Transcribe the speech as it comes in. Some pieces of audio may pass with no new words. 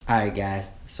Alright guys,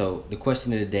 so the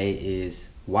question of the day is,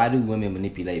 why do women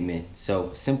manipulate men?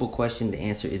 So simple question, the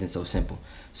answer isn't so simple.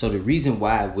 So the reason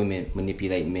why women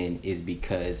manipulate men is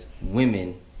because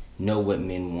women know what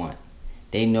men want.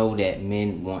 They know that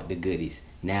men want the goodies.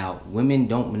 Now, women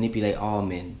don't manipulate all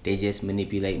men, they just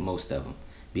manipulate most of them.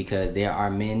 Because there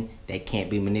are men that can't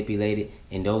be manipulated,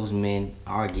 and those men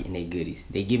are getting their goodies.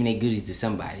 They giving their goodies to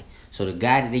somebody. So the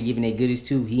guy that they giving their goodies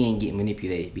to, he ain't getting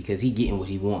manipulated because he getting what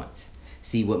he wants.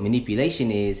 See, what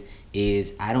manipulation is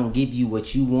I don't give you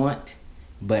what you want,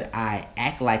 but I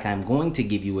act like I'm going to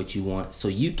give you what you want so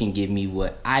you can give me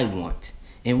what I want.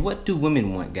 And what do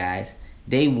women want, guys?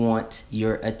 They want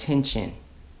your attention.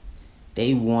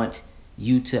 They want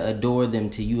you to adore them,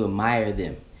 to you admire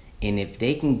them. And if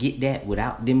they can get that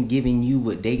without them giving you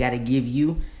what they got to give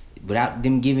you, without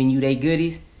them giving you their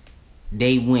goodies,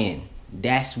 they win.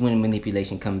 That's when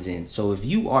manipulation comes in. So if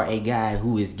you are a guy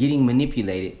who is getting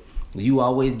manipulated, you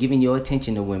always giving your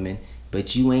attention to women,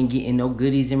 but you ain't getting no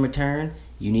goodies in return,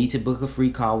 you need to book a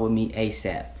free call with me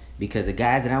ASAP. Because the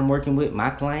guys that I'm working with, my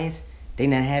clients, they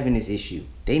not having this issue.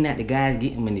 They not the guys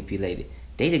getting manipulated.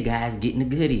 They the guys getting the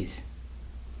goodies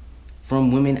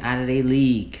from women out of their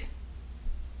league.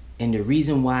 And the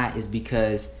reason why is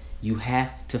because you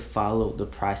have to follow the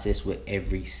process with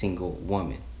every single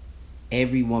woman.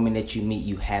 Every woman that you meet,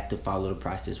 you have to follow the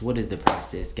process. What is the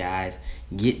process, guys?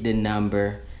 Get the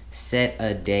number, set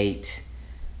a date,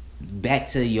 back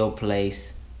to your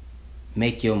place,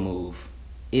 make your move.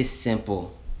 It's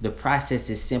simple. The process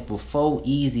is simple. 4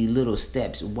 easy little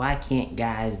steps. Why can't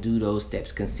guys do those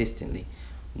steps consistently?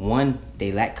 1,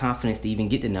 they lack confidence to even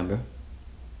get the number.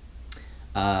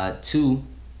 2,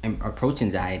 approach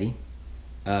anxiety.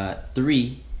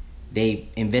 3, they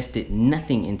invested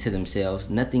nothing into themselves,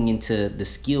 nothing into the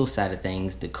skill side of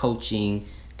things, the coaching.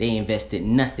 They invested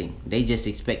nothing. They just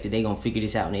expected they gonna figure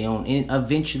this out on their own. And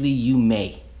eventually you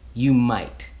might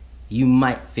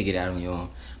figure it out on your own.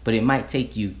 But it might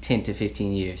take you 10 to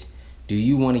 15 years. Do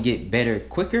you want to get better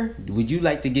quicker? Would you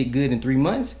like to get good in 3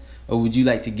 months? Or would you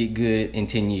like to get good in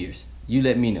 10 years? You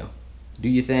let me know. Do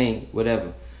your thing,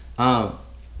 whatever.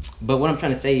 But what I'm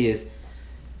trying to say is,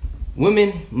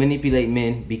 women manipulate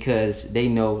men because they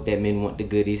know that men want the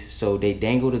goodies, so they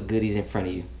dangle the goodies in front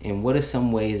of you. And what are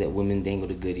some ways that women dangle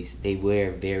the goodies? They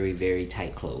wear very, very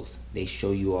tight clothes. They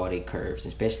show you all their curves,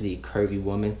 especially a curvy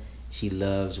woman. She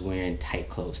loves wearing tight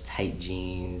clothes, tight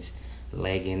jeans,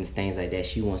 leggings, things like that.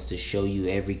 She wants to show you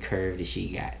every curve that she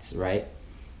got, right?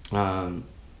 Some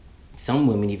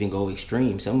women even go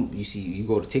extreme. You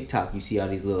go to TikTok, you see all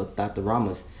these little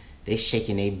Tataramas. They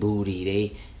shaking their booty.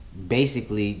 They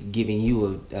basically giving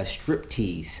you a strip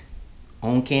tease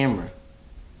on camera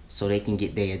so they can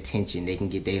get their attention, they can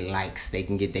get their likes, they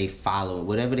can get their following,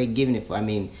 whatever they giving it for. I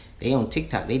mean, they on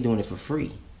TikTok, they doing it for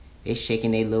free. They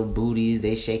shaking their little booties,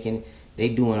 they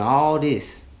doing all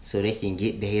this so they can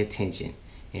get their attention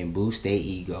and boost their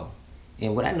ego.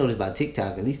 And what I noticed about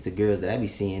TikTok, at least the girls that I be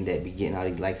seeing that be getting all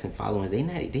these likes and followers,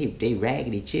 they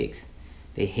raggedy chicks.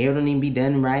 Their hair don't even be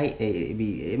done right.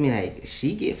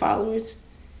 She get followers.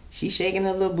 She shaking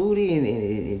her little booty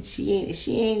and she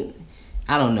ain't.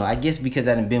 I don't know. I guess because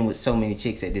I done been with so many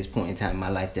chicks at this point in time in my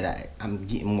life that I'm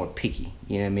getting more picky.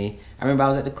 You know what I mean? I remember I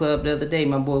was at the club the other day.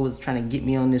 My boy was trying to get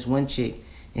me on this one chick,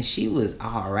 and she was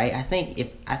all right. I think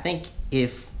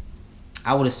if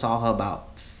I would have saw her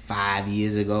about 5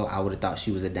 years ago, I would have thought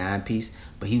she was a dime piece.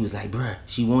 But he was like, bruh,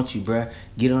 she wants you, bruh.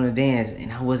 Get on the dance.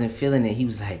 And I wasn't feeling it. He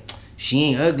was like, she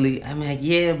ain't ugly. I'm like,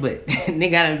 yeah, but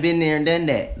nigga, I done been there and done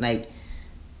that. Like,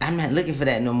 I'm not looking for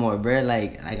that no more, bruh.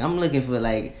 Like I'm looking for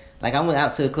like I went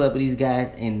out to a club with these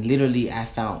guys and literally I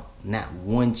found not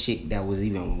one chick that was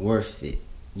even worth it.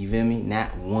 You feel me?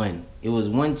 Not one. It was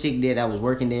one chick there that was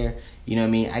working there. You know what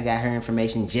I mean? I got her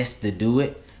information just to do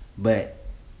it, but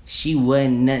she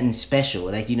wasn't nothing special.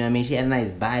 Like, you know what I mean? She had a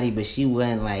nice body, but she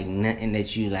wasn't like nothing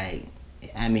that you like.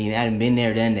 I mean, I done been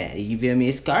there, done that. You feel me?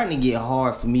 It's starting to get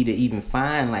hard for me to even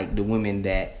find like the women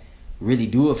that really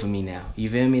do it for me now. You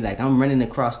feel me? Like, I'm running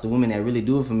across the women that really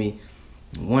do it for me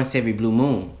once every blue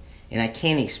moon. And I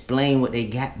can't explain what they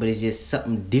got, but it's just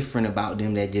something different about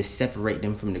them that just separate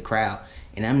them from the crowd.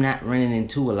 And I'm not running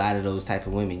into a lot of those type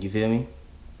of women. You feel me?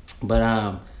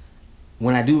 But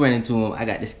when I do run into them, I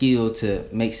got the skill to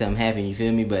make something happen. You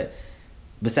feel me? But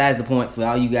besides the point, for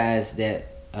all you guys that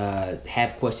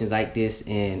have questions like this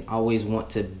and always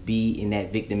want to be in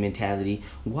that victim mentality,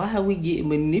 why are we getting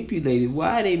manipulated?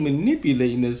 Why are they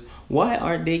manipulating us? Why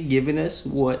aren't they giving us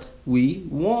what we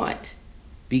want?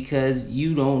 Because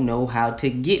you don't know how to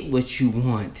get what you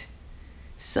want.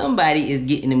 Somebody is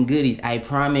getting them goodies. I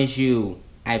promise you,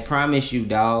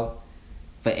 dog.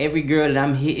 For every girl that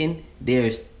I'm hitting,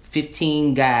 there's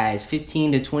 15 guys,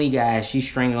 15 to 20 guys she's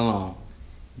stringing along.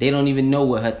 They don't even know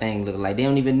what her thing look like. They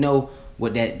don't even know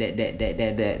what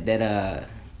that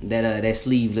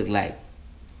sleeve look like.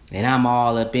 And I'm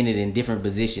all up in it in different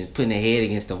positions, putting her head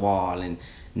against the wall and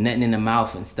nothing in the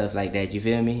mouth and stuff like that. You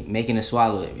feel me? Making her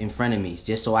swallow it in front of me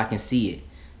just so I can see it.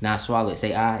 Now swallow it.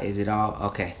 Say, is it all?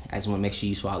 Okay. I just want to make sure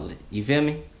you swallowed it. You feel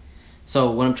me?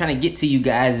 So what I'm trying to get to you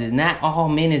guys is not all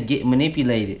men is getting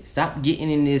manipulated. Stop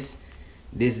getting in this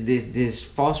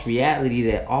false reality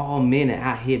that all men are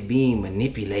out here being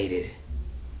manipulated.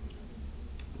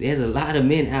 There's a lot of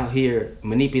men out here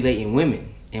manipulating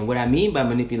women. And what I mean by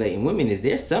manipulating women is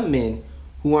there's some men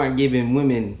who aren't giving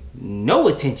women no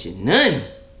attention, none.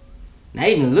 Not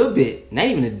even a little bit, not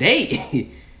even a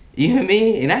date. You know what I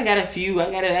mean? And I got a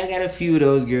few of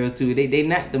those girls too. They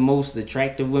not the most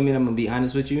attractive women, I'm gonna be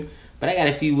honest with you. But I got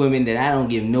a few women that I don't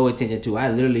give no attention to.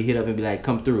 I literally hit up and be like,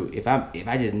 come through. If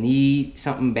I just need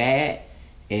something bad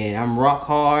and I'm rock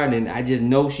hard and I just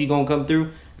know she gonna come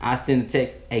through, I send a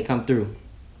text, hey, come through.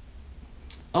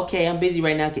 Okay, I'm busy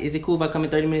right now. Is it cool if I come in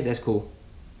 30 minutes? That's cool.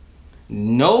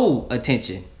 No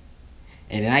attention.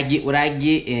 And then I get what I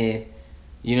get, and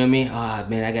you know what I mean? Ah,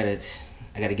 man, I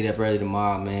gotta get up early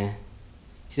tomorrow, man.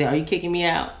 She said, are you kicking me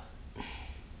out?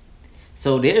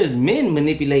 So there's men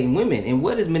manipulating women. And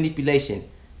what is manipulation?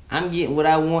 I'm getting what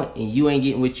I want and you ain't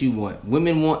getting what you want.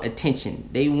 Women want attention.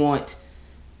 They want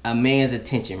a man's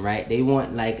attention, right? They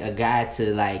want like a guy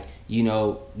to like, you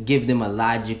know, give them a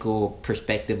logical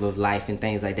perspective of life and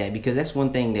things like that. Because that's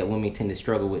one thing that women tend to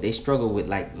struggle with. They struggle with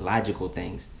like logical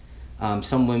things.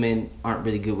 Some women aren't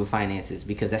really good with finances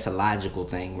because that's a logical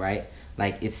thing, right?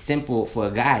 Like it's simple for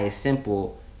a guy. It's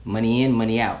simple, money in,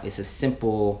 money out. It's a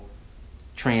simple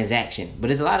transaction. But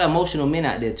there's a lot of emotional men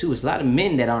out there too. It's a lot of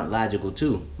men that aren't logical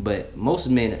too. But most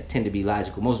men tend to be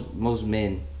logical. Most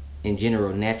men in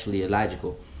general naturally are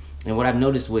logical. And what I've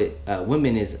noticed with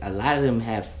women is a lot of them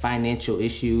have financial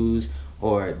issues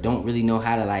or don't really know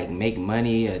how to like make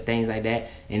money or things like that.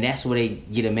 And that's where they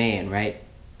get a man, right?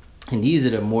 And these are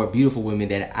the more beautiful women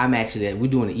that we're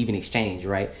doing an even exchange,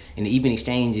 right? And the even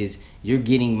exchange is you're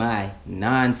getting my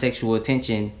non-sexual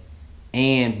attention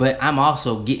but I'm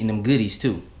also getting them goodies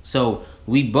too. So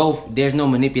we both, there's no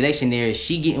manipulation there.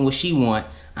 She getting what she want.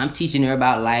 I'm teaching her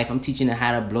about life. I'm teaching her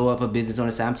how to blow up a business on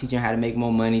the side. I'm teaching her how to make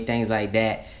more money, things like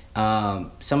that.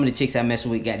 Some of the chicks I mess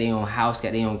with got their own house,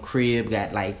 got their own crib,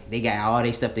 they got all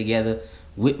their stuff together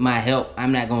with my help.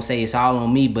 I'm not gonna say it's all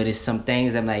on me, but it's some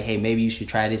things I'm like, hey, maybe you should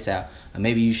try this out, or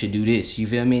maybe you should do this. You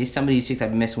feel me? Some of these chicks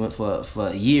I've been messing with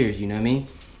for years, you know what I mean?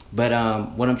 But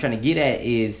what I'm trying to get at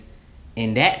is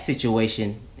in that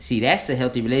situation, see, that's a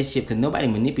healthy relationship because nobody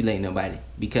manipulate nobody,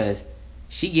 because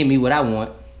she give me what I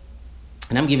want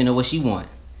and I'm giving her what she want.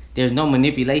 There's no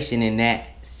manipulation in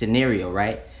that scenario,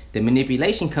 right? The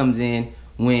manipulation comes in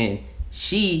when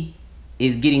she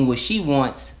is getting what she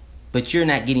wants, but you're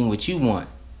not getting what you want.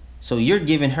 So you're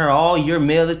giving her all your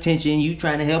male attention. You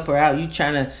trying to help her out. You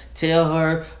trying to tell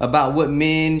her about what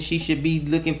men she should be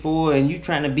looking for. And you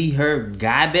trying to be her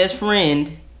guy best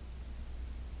friend.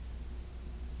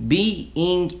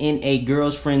 Being in a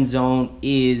girl's friend zone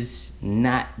is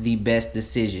not the best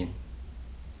decision.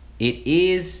 It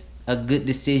is a good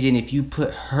decision if you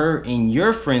put her in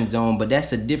your friend zone, but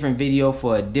that's a different video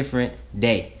for a different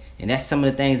day. And that's some of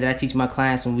the things that I teach my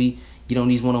clients when we get on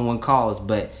these one-on-one calls.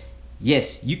 But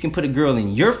yes, you can put a girl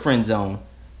in your friend zone,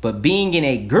 but being in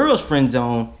a girl's friend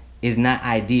zone is not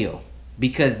ideal,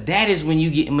 because that is when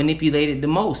you get manipulated the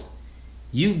most.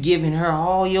 You giving her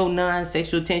all your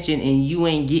non-sexual attention and you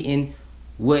ain't getting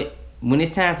when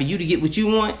it's time for you to get what you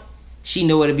want, she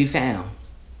know where to be found.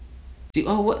 See,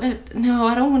 oh, what? No,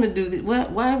 I don't want to do this.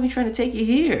 Why are we trying to take it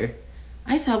here?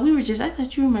 I thought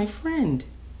you were my friend.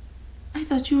 I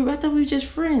thought we were just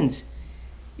friends.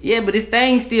 Yeah, but this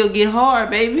thing still get hard,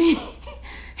 baby.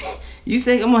 You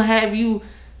think I'm gonna have you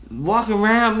walking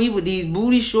around me with these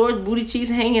booty shorts, booty cheeks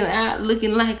hanging out,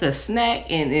 looking like a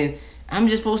snack, and I'm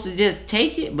just supposed to just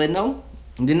take it? But no,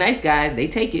 the nice guys, they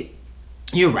take it.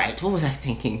 You're right. What was I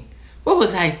thinking?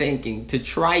 To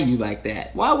try you like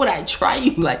that? Why would I try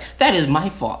you like that? Is my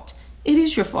fault. It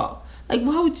is your fault. Like,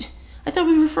 why would you? I thought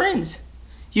we were friends.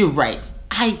 You're right.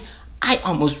 I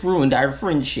almost ruined our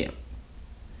friendship.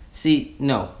 See,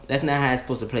 no, that's not how it's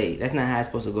supposed to play. That's not how it's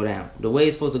supposed to go down. The way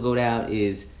it's supposed to go down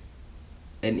is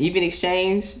an even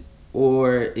exchange,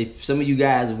 or if some of you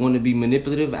guys want to be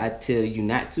manipulative, I tell you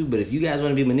not to. But if you guys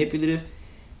want to be manipulative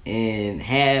and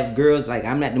have girls, like,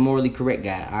 I'm not the morally correct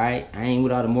guy, all right? I ain't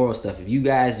with all the moral stuff. If you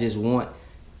guys just want,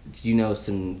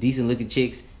 some decent looking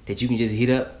chicks that you can just hit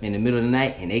up in the middle of the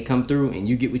night and they come through and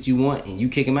you get what you want and you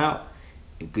kick them out,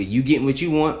 If you getting what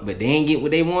you want, but they ain't getting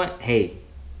what they want, hey,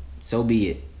 so be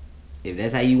it. If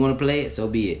that's how you want to play it, so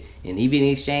be it. And even in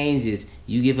exchange is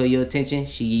you give her your attention,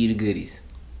 she give you the goodies.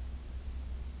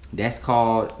 That's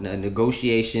called a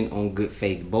negotiation on good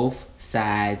faith. Both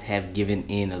sides have given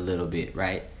in a little bit,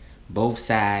 right? Both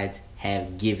sides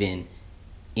have given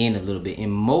in a little bit. In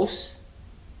most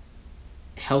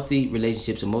healthy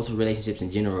relationships, or most relationships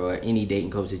in general, or any dating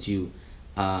coach that you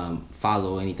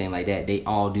follow or anything like that, they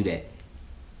all do that.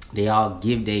 They all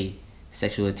give their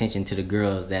sexual attention to the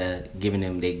girls that are giving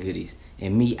them their goodies.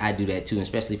 And me, I do that too,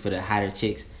 especially for the hotter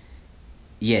chicks.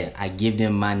 Yeah, I give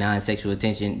them my non-sexual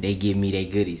attention. They give me their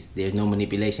goodies. There's no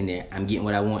manipulation there. I'm getting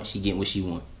what I want. She getting what she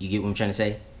want. You get what I'm trying to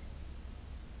say?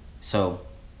 So,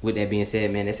 with that being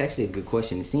said, man, that's actually a good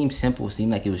question. It seems simple. It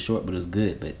seemed like it was short, but it was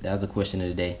good. But that was the question of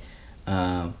the day.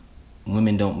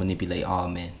 Women don't manipulate all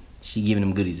men. She giving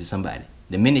them goodies to somebody.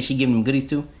 The minute she giving them goodies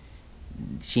to,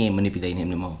 she ain't manipulating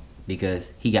him no more, because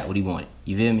he got what he wanted.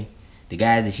 You feel me? The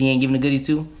guys that she ain't giving the goodies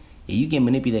to, yeah, you get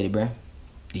manipulated, bruh.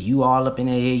 You all up in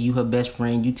her head, you her best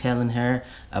friend, you telling her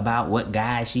about what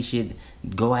guy she should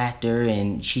go after,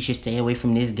 and she should stay away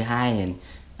from this guy, and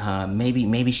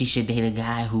maybe she should date a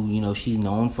guy who, you know, she's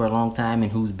known for a long time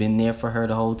and who's been there for her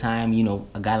the whole time. You know,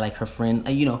 a guy like her friend,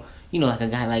 like a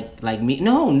guy like me.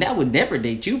 No, that would never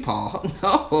date you, Paul.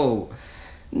 No,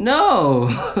 no.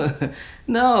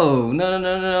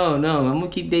 I'm gonna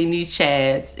keep dating these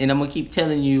Chads, and I'm gonna keep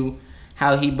telling you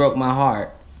how he broke my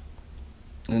heart.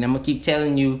 And I'm gonna keep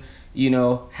telling you, you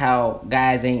know, how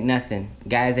guys ain't nothing.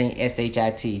 Guys ain't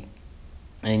shit.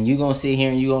 And you gonna sit here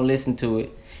and you gonna listen to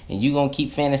it. And you gonna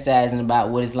keep fantasizing about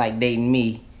what it's like dating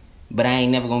me. But I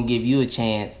ain't never gonna give you a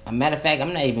chance. A matter of fact,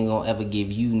 I'm not even gonna ever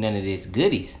give you none of this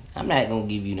goodies. I'm not gonna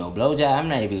give you no blowjob. I'm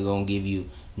not even gonna give you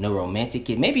no romantic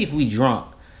kiss. Maybe if we drunk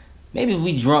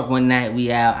one night,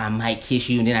 we out, I might kiss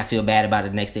you, and then I feel bad about it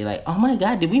the next day. Like, oh my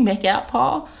God, did we make out,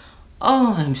 Paul?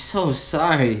 Oh, I'm so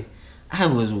sorry. I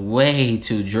was way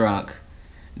too drunk.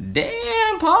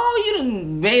 Damn, Paul, you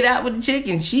done made out with the chick,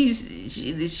 and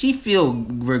she feel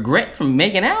regret from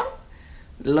making out?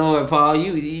 Lord, Paul,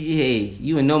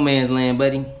 you in no man's land,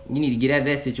 buddy. You need to get out of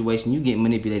that situation. You getting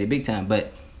manipulated big time.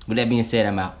 But with that being said,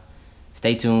 I'm out.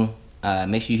 Stay tuned.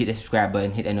 Make sure you hit that subscribe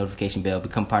button, hit that notification bell,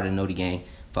 become part of the Noti gang.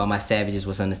 For all my savages,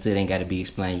 what's understood ain't got to be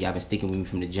explained. Y'all been sticking with me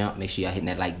from the jump. Make sure y'all hitting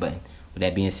that like button. With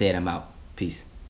that being said, I'm out. Peace.